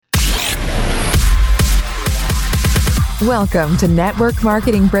Welcome to Network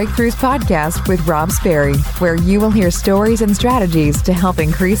Marketing Breakthroughs Podcast with Rob Sperry, where you will hear stories and strategies to help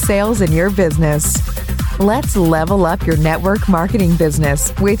increase sales in your business. Let's level up your network marketing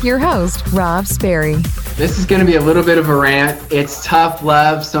business with your host, Rob Sperry. This is going to be a little bit of a rant. It's tough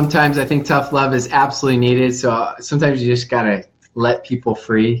love. Sometimes I think tough love is absolutely needed. So sometimes you just got to let people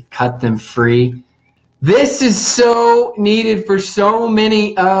free, cut them free. This is so needed for so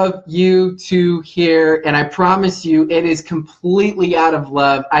many of you to hear, and I promise you it is completely out of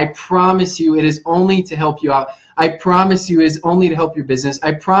love. I promise you it is only to help you out. I promise you it is only to help your business.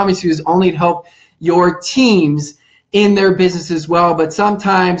 I promise you it is only to help your teams in their business as well, but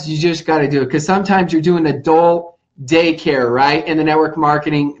sometimes you just got to do it because sometimes you're doing adult daycare, right, in the network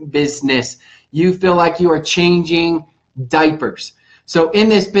marketing business. You feel like you are changing diapers. So in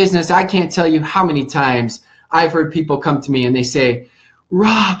this business, I can't tell you how many times I've heard people come to me and they say,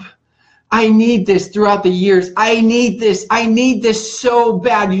 Rob, I need this throughout the years. I need this. I need this so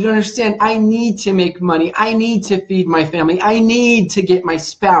bad. You don't understand. I need to make money. I need to feed my family. I need to get my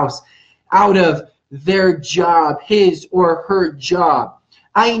spouse out of their job, his or her job.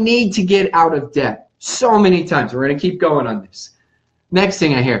 I need to get out of debt. So many times. We're going to keep going on this. Next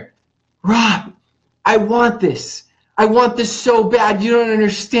thing I hear, Rob, I want this. I want this so bad. You don't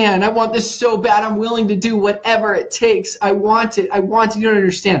understand. I want this so bad. I'm willing to do whatever it takes. I want it. I want it. You don't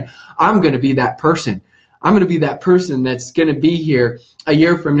understand. I'm going to be that person. I'm going to be that person that's going to be here a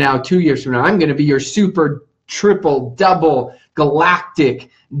year from now, 2 years from now. I'm going to be your super, triple, double,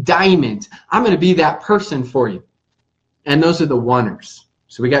 galactic diamond. I'm going to be that person for you. And those are the wanters.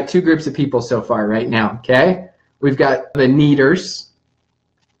 So we got two groups of people so far right now, okay? We've got the needers,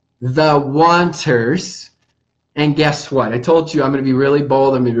 the wanters, and guess what? I told you I'm going to be really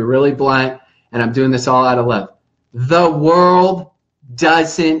bold, I'm going to be really blunt, and I'm doing this all out of love. The world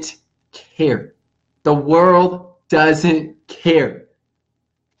doesn't care. The world doesn't care.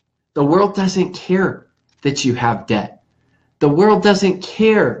 The world doesn't care that you have debt. The world doesn't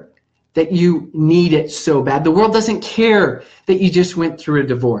care that you need it so bad. The world doesn't care that you just went through a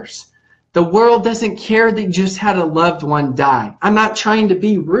divorce. The world doesn't care that you just had a loved one die. I'm not trying to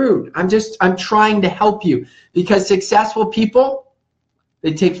be rude. I'm trying to help you because successful people,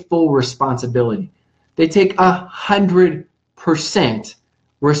 they take full responsibility. They take 100%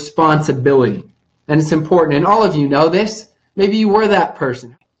 responsibility. And it's important. And all of you know this. Maybe you were that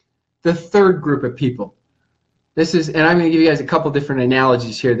person. The third group of people. And I'm going to give you guys a couple different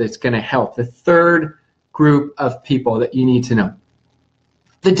analogies here that's going to help. The third group of people that you need to know.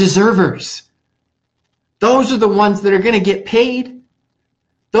 The deservers. Those are the ones that are going to get paid.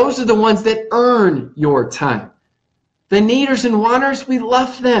 Those are the ones that earn your time. The needers and wanters, we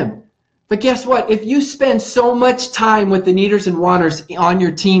love them. But guess what? If you spend so much time with the needers and wanters on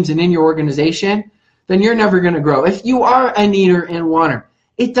your teams and in your organization, then you're never going to grow. If you are a needer and wanter,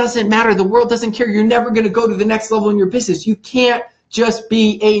 it doesn't matter. The world doesn't care. You're never going to go to the next level in your business. You can't just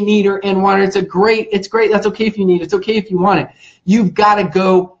be a needer and wanter. It's great. That's okay if you need it. It's okay if you want it. You've got to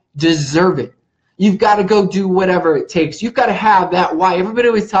go deserve it. You've got to go do whatever it takes. You've got to have that why. Everybody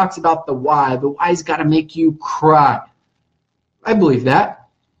always talks about the why. The why's got to make you cry. I believe that.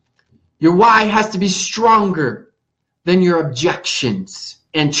 Your why has to be stronger than your objections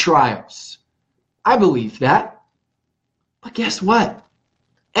and trials. I believe that. But guess what?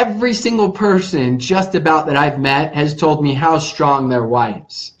 Every single person just about that I've met has told me how strong their why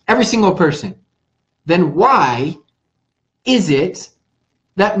is. Every single person. Then why is it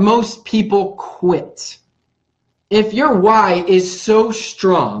that most people quit? If your why is so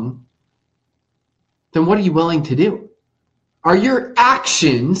strong, then what are you willing to do? Are your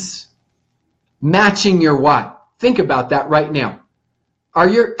actions matching your why? Think about that right now. Are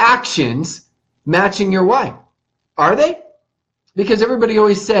your actions matching your why? Are they? Because everybody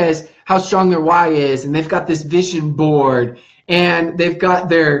always says how strong their why is, and they've got this vision board, and they've got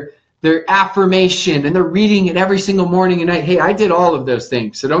their affirmation, and they're reading it every single morning and night. Hey, I did all of those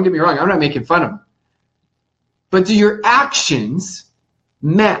things, so don't get me wrong. I'm not making fun of them. But do your actions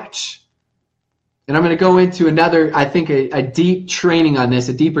match? And I'm going to go into another, I think, a deep training on this,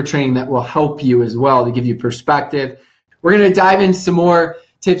 a deeper training that will help you as well to give you perspective. We're going to dive into some more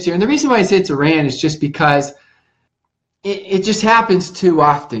tips here. And the reason why I say it's a rant is just because it just happens too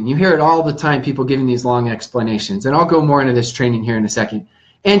often. You hear it all the time, people giving these long explanations. And I'll go more into this training here in a second.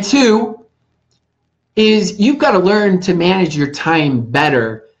 And two is you've got to learn to manage your time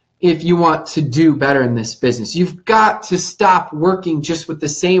better if you want to do better in this business. You've got to stop working just with the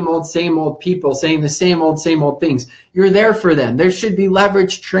same old people saying the same old things. You're there for them. There should be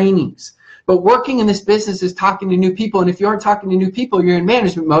leverage trainings. But working in this business is talking to new people. And if you aren't talking to new people, you're in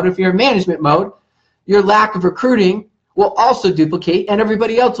management mode. If you're in management mode, your lack of recruiting will also duplicate, and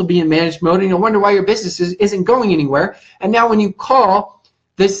everybody else will be in managed mode, and you'll wonder why your business isn't going anywhere. And now when you call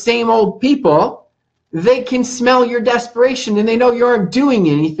the same old people, they can smell your desperation, and they know you aren't doing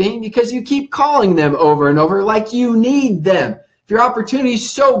anything because you keep calling them over and over like you need them. If your opportunity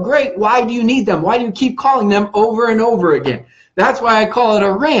is so great, why do you need them? Why do you keep calling them over and over again? That's why I call it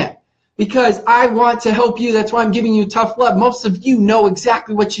a rant, because I want to help you. That's why I'm giving you tough love. Most of you know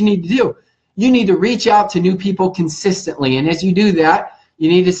exactly what you need to do. You need to reach out to new people consistently, and as you do that, you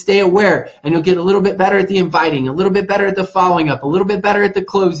need to stay aware, and you'll get a little bit better at the inviting, a little bit better at the following up, a little bit better at the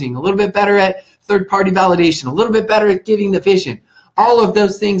closing, a little bit better at third-party validation, a little bit better at getting the vision. All of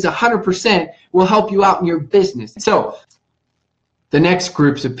those things 100% will help you out in your business. So the next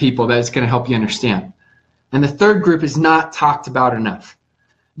groups of people that is going to help you understand. And the third group is not talked about enough.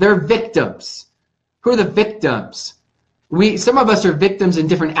 They're victims. Who are the victims? Some of us are victims in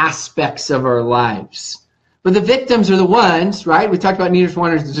different aspects of our lives. But the victims are the ones, right? We talked about needers,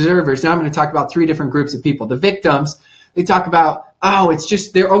 wanters, deservers. Now I'm going to talk about 3 different groups of people. The victims, they talk about, it's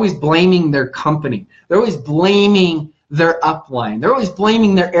just, they're always blaming their company. They're always blaming their upline. They're always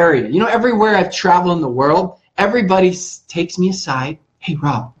blaming their area. You know, everywhere I've traveled in the world, everybody takes me aside. Hey,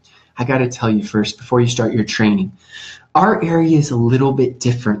 Rob, I got to tell you first, before you start your training, our area is a little bit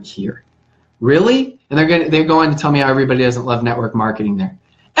different here. Really? And they're going to tell me how everybody doesn't love network marketing there.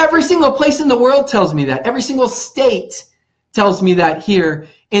 Every single place in the world tells me that. Every single state tells me that here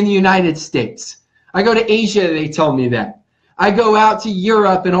in the United States. I go to Asia, they tell me that. I go out to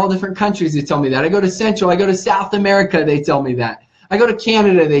Europe and all different countries, they tell me that. I go to Central, I go to South America, they tell me that. I go to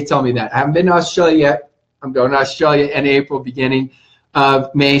Canada, they tell me that. I haven't been to Australia yet. I'm going to Australia in April, beginning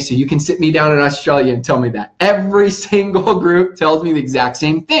of May, so you can sit me down in Australia and tell me that. Every single group tells me the exact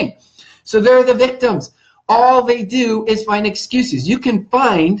same thing. So they're the victims. All they do is find excuses. You can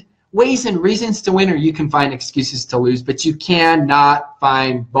find ways and reasons to win, or you can find excuses to lose, but you cannot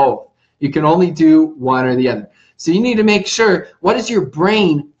find both. You can only do one or the other. So you need to make sure, what is your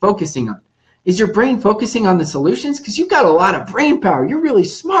brain focusing on? Is your brain focusing on the solutions? Because you've got a lot of brain power. You're really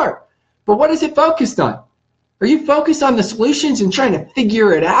smart. But what is it focused on? Are you focused on the solutions and trying to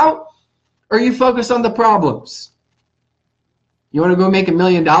figure it out? Or are you focused on the problems? You want to go make $1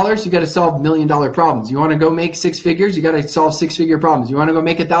 million, you got to solve $1 million problems. You want to go make 6 figures, you got to solve 6-figure problems. You want to go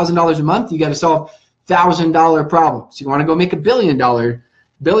make $1,000 a month, you got to solve $1,000 problems. You want to go make $1 billion? $1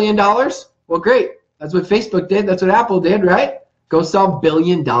 billion? Well, great. That's what Facebook did. That's what Apple did, right? Go solve $1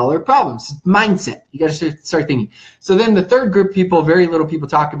 billion problems. Mindset. You got to start thinking. So then the third group of people, very little people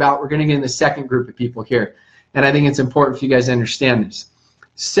talk about. We're going to get in the second group of people here. And I think it's important for you guys to understand this.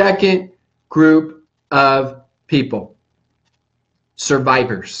 Second group of people.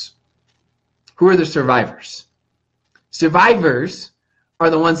 Survivors. Who are the survivors? Survivors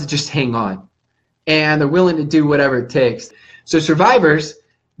are the ones that just hang on and they're willing to do whatever it takes. So survivors,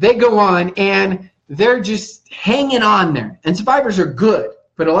 they go on and they're just hanging on there. And survivors are good,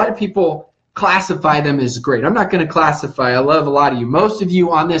 but a lot of people classify them as great. I'm not going to classify. I love a lot of you. Most of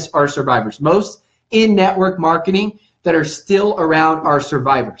you on this are survivors. Most in network marketing that are still around are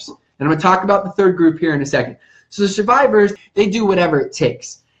survivors. And I'm going to talk about the third group here in a second. So the survivors, they do whatever it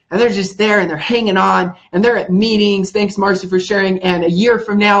takes. And they're just there and they're hanging on and they're at meetings. Thanks, Marcy, for sharing. And a year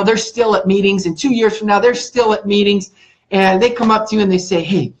from now, they're still at meetings. And 2 years from now, they're still at meetings. And they come up to you and they say,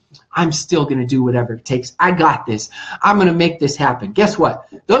 hey, I'm still going to do whatever it takes. I got this. I'm going to make this happen. Guess what?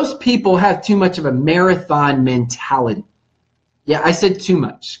 Those people have too much of a marathon mentality. Yeah, I said too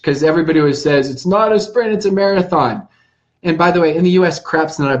much because everybody always says it's not a sprint, it's a marathon. And by the way, in the U.S.,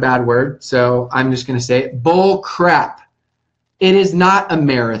 crap's not a bad word, so I'm just going to say it. Bull crap. It is not a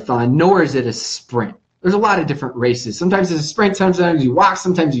marathon, nor is it a sprint. There's a lot of different races. Sometimes it's a sprint, sometimes you walk,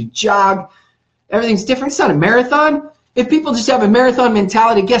 sometimes you jog. Everything's different. It's not a marathon. If people just have a marathon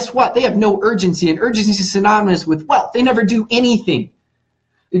mentality, guess what? They have no urgency, and urgency is synonymous with wealth. They never do anything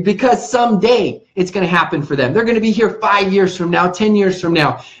because someday it's going to happen for them. They're going to be here 5 years from now, 10 years from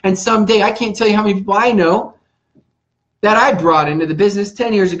now, and someday, I can't tell you how many people I know that I brought into the business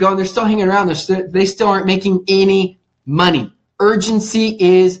 10 years ago, and they're still hanging around. They still aren't making any money. Urgency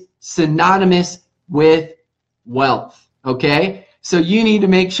is synonymous with wealth, okay? So you need to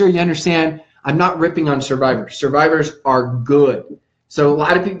make sure you understand, I'm not ripping on survivors. Survivors are good. So a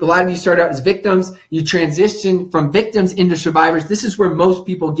lot of you start out as victims. You transition from victims into survivors. This is where most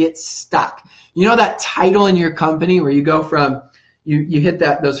people get stuck. You know that title in your company where you go from, you hit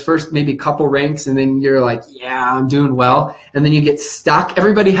those first maybe couple ranks and then you're like, yeah, I'm doing well. And then you get stuck.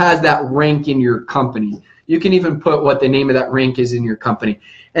 Everybody has that rank in your company. You can even put what the name of that rank is in your company.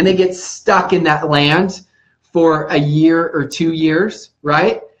 And they get stuck in that land for a year or 2 years,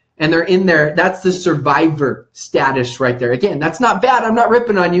 right? and they're in there. That's the survivor status right there. Again, that's not bad. I'm not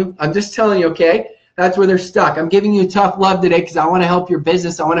ripping on you. I'm just telling you, okay? That's where they're stuck. I'm giving you tough love today because I want to help your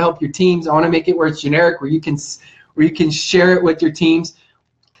business. I want to help your teams. I want to make it where it's generic, where you can share it with your teams.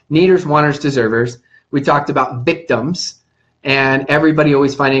 Needers, wanters, deservers. We talked about victims, and everybody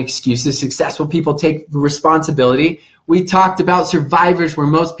always finding excuses. Successful people take responsibility. We talked about survivors, where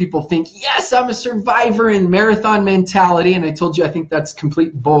most people think, yes, I'm a survivor, in marathon mentality. And I told you I think that's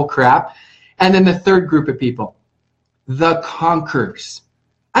complete bull crap. And then the third group of people, the conquerors.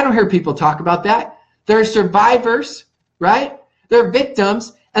 I don't hear people talk about that. They're survivors, right? They're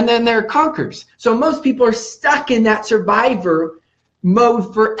victims, and then they're conquerors. So most people are stuck in that survivor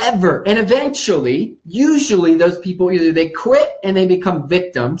mode forever. And eventually, usually those people, either they quit and they become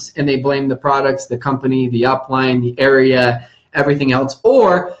victims and they blame the products, the company, the upline, the area, everything else,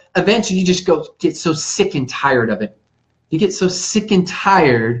 or eventually you just get so sick and tired of it. You get so sick and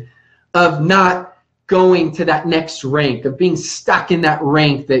tired of not going to that next rank, of being stuck in that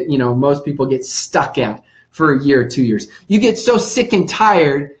rank that, you know, most people get stuck at for a year or 2 years. You get so sick and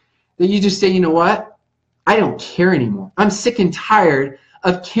tired that you just say, you know what? I don't care anymore. I'm sick and tired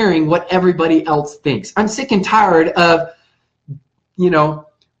of caring what everybody else thinks. I'm sick and tired of, you know,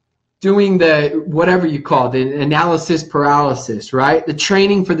 doing the, whatever you call it, the analysis paralysis, right? The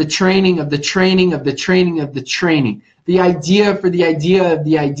training for the training of the training of the training of the training. The idea for the idea of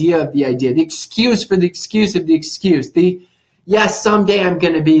the idea of the idea. The excuse for the excuse of the excuse. The, yes, someday I'm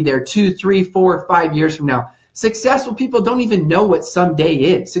going to be there 2, 3, 4, 5 years from now. Successful people don't even know what someday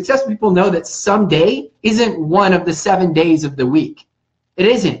is. Successful people know that someday isn't one of the 7 days of the week. It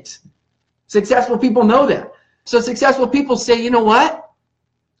isn't. Successful people know that. So successful people say, you know what?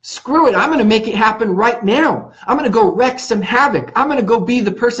 Screw it. I'm going to make it happen right now. I'm going to go wreak some havoc. I'm going to go be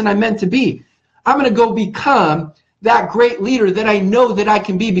the person I'm meant to be. I'm going to go become that great leader that I know that I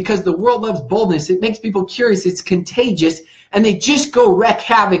can be, because the world loves boldness. It makes people curious. It's contagious. And they just go wreak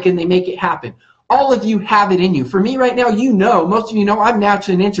havoc and they make it happen. All of you have it in you. For me right now, you know, most of you know, I'm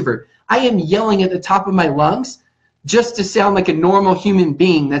naturally an introvert. I am yelling at the top of my lungs just to sound like a normal human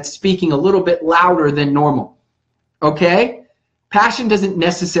being that's speaking a little bit louder than normal. Okay? Passion doesn't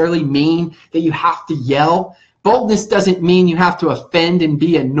necessarily mean that you have to yell. Boldness doesn't mean you have to offend and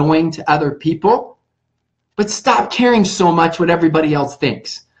be annoying to other people. But stop caring so much what everybody else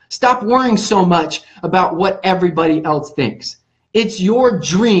thinks. Stop worrying so much about what everybody else thinks. It's your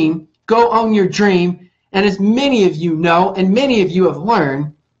dream. Go own your dream. And as many of you know, and many of you have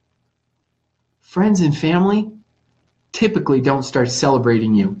learned, friends and family typically don't start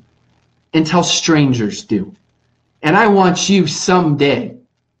celebrating you until strangers do. And I want you someday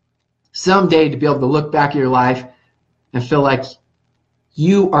to be able to look back at your life and feel like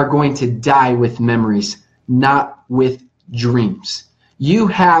you are going to die with memories, not with dreams. You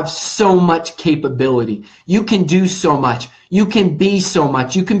have so much capability. You can do so much. You can be so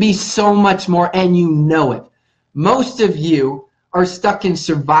much. You can be so much more, and you know it. Most of you are stuck in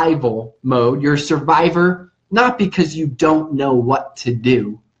survival mode. You're a survivor, not because you don't know what to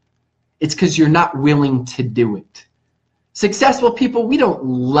do. It's because you're not willing to do it. Successful people, we don't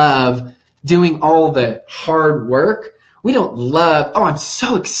love doing all the hard work. We don't love, oh, I'm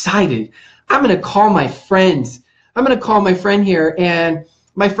so excited. I'm going to call my friends. I'm going to call my friend here, and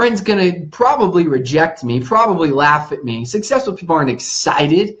my friend's going to probably reject me, probably laugh at me. Successful people aren't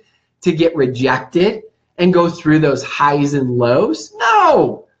excited to get rejected and go through those highs and lows.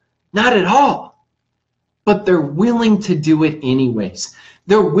 No, not at all. But they're willing to do it anyways.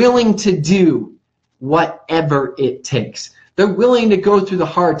 They're willing to do whatever it takes. They're willing to go through the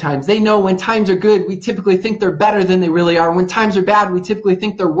hard times. They know when times are good, we typically think they're better than they really are. When times are bad, we typically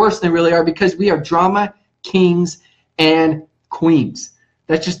think they're worse than they really are, because we are drama kings and queens.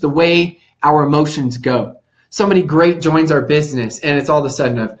 That's just the way our emotions go. Somebody great joins our business, and it's all of a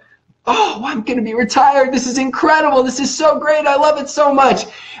sudden of, oh, I'm going to be retired. This is incredible. This is so great. I love it so much.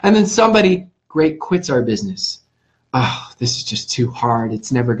 And then somebody great quits our business. Oh, this is just too hard.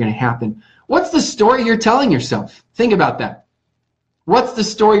 It's never going to happen. What's the story you're telling yourself? Think about that. What's the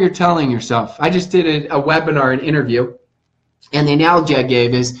story you're telling yourself? I just did a webinar, an interview, and the analogy I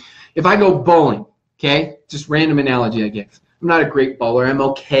gave is, if I go bowling, okay, just random analogy I gave. I'm not a great bowler. I'm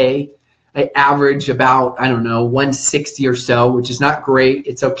okay. I average about, 160 or so, which is not great.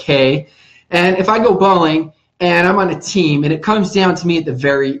 It's okay. And if I go bowling and I'm on a team and it comes down to me at the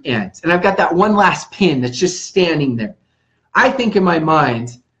very end, and I've got that one last pin that's just standing there, I think in my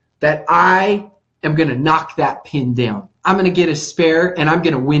mind that I am going to knock that pin down. I'm going to get a spare and I'm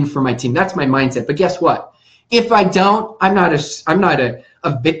going to win for my team. That's my mindset. But guess what? If I don't, I'm not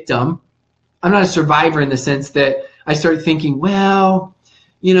a victim. I'm not a survivor in the sense that I start thinking, well,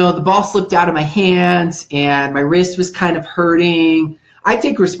 the ball slipped out of my hands and my wrist was kind of hurting. I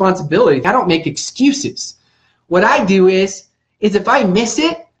take responsibility. I don't make excuses. What I do is if I miss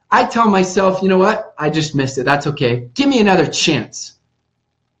it, I tell myself, you know what? I just missed it. That's okay. Give me another chance.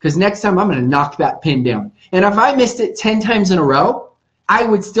 Because next time I'm going to knock that pin down. And if I missed it 10 times in a row, I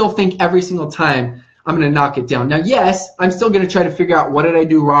would still think every single time I'm going to knock it down. Now, yes, I'm still going to try to figure out what did I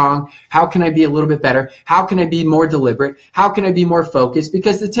do wrong? How can I be a little bit better? How can I be more deliberate? How can I be more focused?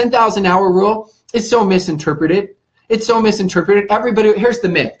 Because the 10,000 hour rule is so misinterpreted. It's so misinterpreted. Here's the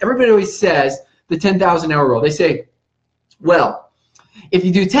myth. Everybody always says the 10,000 hour rule. They say, well, if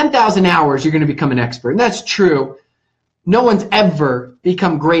you do 10,000 hours, you're going to become an expert. And that's true. No one's ever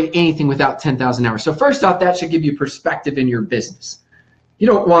become great at anything without 10,000 hours. So first off, that should give you perspective in your business. You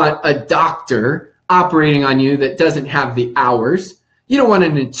don't want a doctor operating on you that doesn't have the hours. You don't want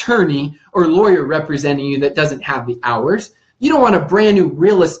an attorney or lawyer representing you that doesn't have the hours. You don't want a brand new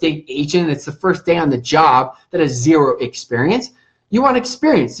real estate agent that's the first day on the job that has zero experience. You want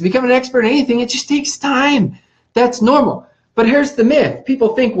experience. To become an expert in anything, it just takes time. That's normal. But here's the myth.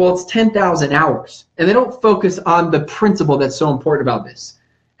 People think, well, it's 10,000 hours. And they don't focus on the principle that's so important about this.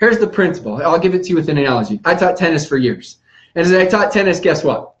 Here's the principle. I'll give it to you with an analogy. I taught tennis for years. And as I taught tennis, guess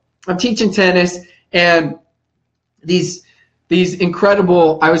what? I'm teaching tennis, and these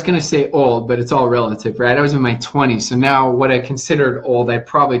incredible, I was going to say old, but it's all relative, right? I was in my 20s. So now what I considered old, I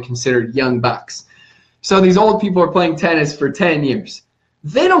probably considered young bucks. So these old people are playing tennis for 10 years.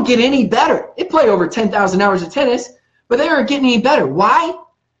 They don't get any better. They play over 10,000 hours of tennis, but they aren't getting any better. Why?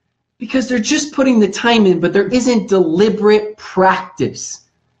 Because they're just putting the time in, but there isn't deliberate practice.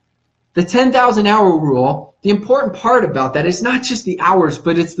 The 10,000 hour rule, the important part about that is not just the hours,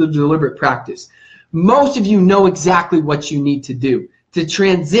 but it's the deliberate practice. Most of you know exactly what you need to do to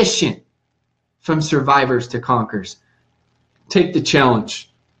transition from survivors to conquerors. Take the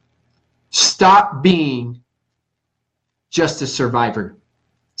challenge. Stop being just a survivor.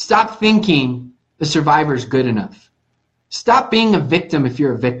 Stop thinking the survivor is good enough. Stop being a victim if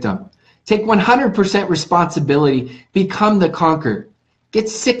you're a victim. Take 100% responsibility. Become the conqueror. Get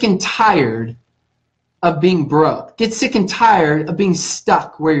sick and tired of being broke. Get sick and tired of being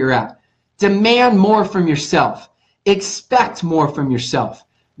stuck where you're at. Demand more from yourself. Expect more from yourself.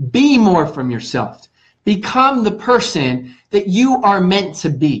 Be more from yourself. Become the person that you are meant to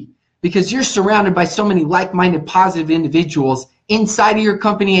be, because you're surrounded by so many like-minded, positive individuals inside of your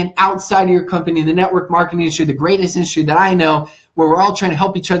company and outside of your company, the network marketing industry, the greatest industry that I know, where we're all trying to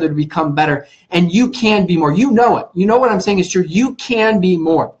help each other to become better. And you can be more. You know it. You know what I'm saying is true. You can be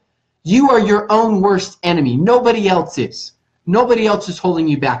more. You are your own worst enemy. Nobody else is. Nobody else is holding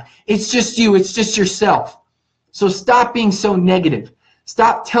you back. It's just you. It's just yourself. So stop being so negative.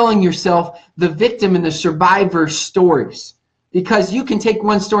 Stop telling yourself the victim and the survivor stories, because you can take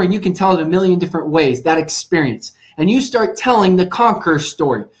one story and you can tell it a million different ways, that experience. And you start telling the conqueror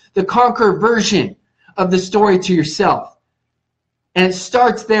story, the conqueror version of the story to yourself. And it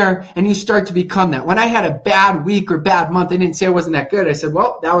starts there, and you start to become that. When I had a bad week or bad month, I didn't say I wasn't that good. I said,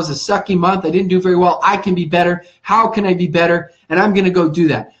 well, that was a sucky month. I didn't do very well. I can be better. How can I be better? And I'm going to go do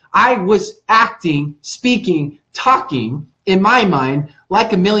that. I was acting, speaking, talking in my mind like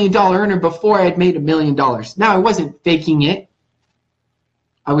 $1 million earner before I had made $1 million. Now, I wasn't faking it.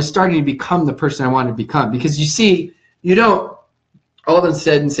 I was starting to become the person I wanted to become. Because you see, you don't all of a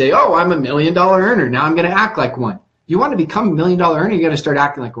sudden say, oh, I'm $1 million earner. Now I'm going to act like one. You want to become $1 million earner, you got to start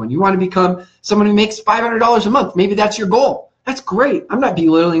acting like one. You want to become someone who makes $500 a month. Maybe that's your goal. That's great. I'm not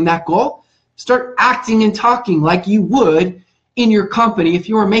belittling that goal. Start acting and talking like you would in your company if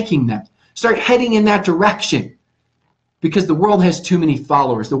you were making that. Start heading in that direction, because the world has too many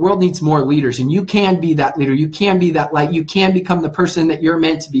followers. The world needs more leaders, and you can be that leader. You can be that light. You can become the person that you're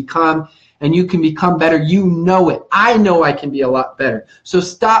meant to become, and you can become better. You know it. I know I can be a lot better. So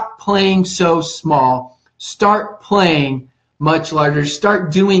stop playing so small. Start playing much larger.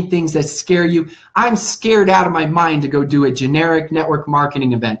 Start doing things that scare you. I'm scared out of my mind to go do a generic network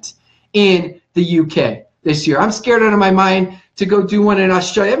marketing event in the UK this year. I'm scared out of my mind to go do one in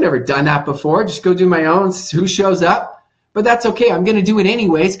Australia. I've never done that before. Just go do my own, who shows up. But that's okay. I'm going to do it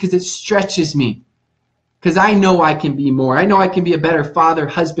anyways because it stretches me. Because I know I can be more. I know I can be a better father,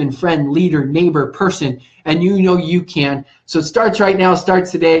 husband, friend, leader, neighbor, person. And you know you can. So it starts right now. Starts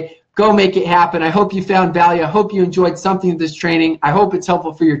today. Go make it happen. I hope you found value. I hope you enjoyed something of this training. I hope it's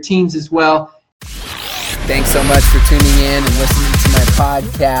helpful for your teams as well. Thanks so much for tuning in and listening to my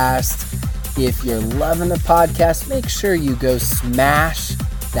podcast. If you're loving the podcast, make sure you go smash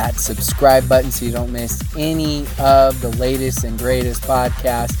that subscribe button so you don't miss any of the latest and greatest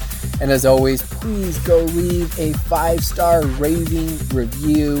podcasts. And as always, please go leave a 5-star raving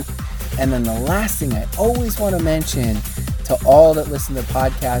review. And then the last thing I always want to mention to all that listen to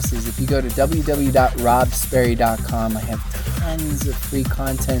podcasts is if you go to www.robsperry.com, I have tons of free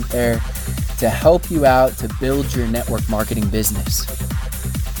content there to help you out to build your network marketing business.